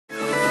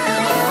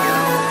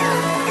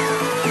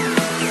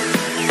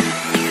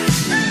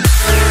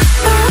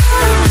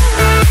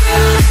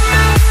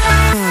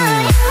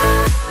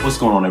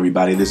going on,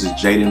 everybody? This is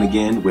Jaden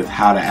again with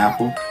How to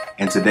Apple,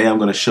 and today I'm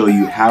going to show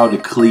you how to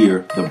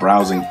clear the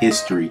browsing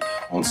history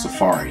on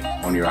Safari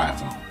on your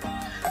iPhone.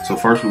 So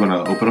first we're going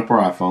to open up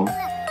our iPhone.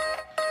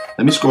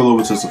 Let me scroll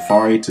over to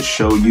Safari to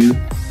show you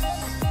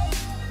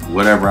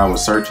whatever I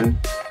was searching,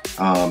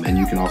 and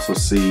you can also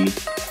see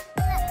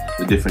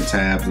the different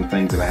tabs and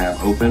things that I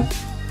have open.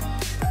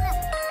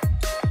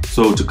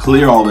 So to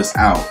clear all this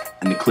out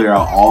and to clear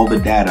out all the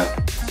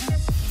data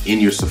in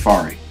your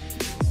Safari,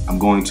 I'm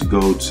going to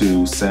go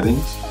to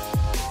Settings.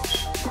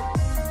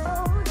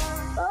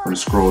 I'm going to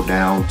scroll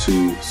down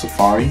to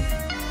Safari,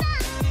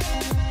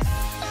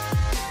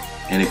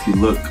 and if you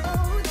look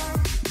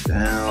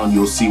down,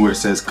 you'll see where it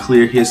says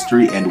Clear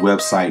History and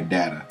Website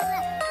Data.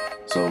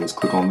 So let's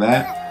click on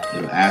that.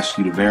 It'll ask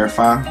you to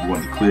verify you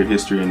want to clear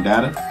history and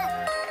data.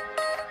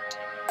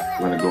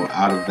 We're going to go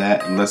out of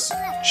that and let's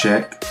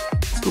check.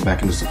 Let's go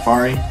back into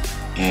Safari,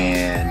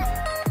 and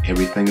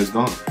everything is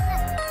gone.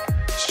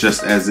 It's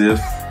just as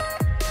if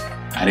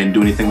I didn't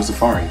do anything with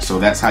Safari. So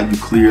that's how you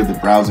clear the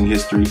browsing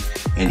history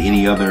and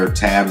any other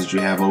tabs that you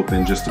have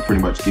open, just to pretty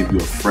much give you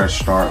a fresh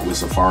start with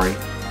Safari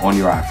on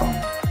your iPhone.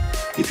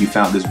 If you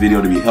found this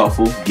video to be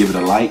helpful, give it a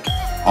like.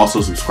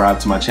 Also subscribe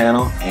to my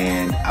channel,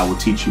 and I will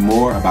teach you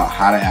more about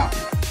how to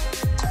Apple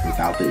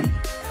without the E.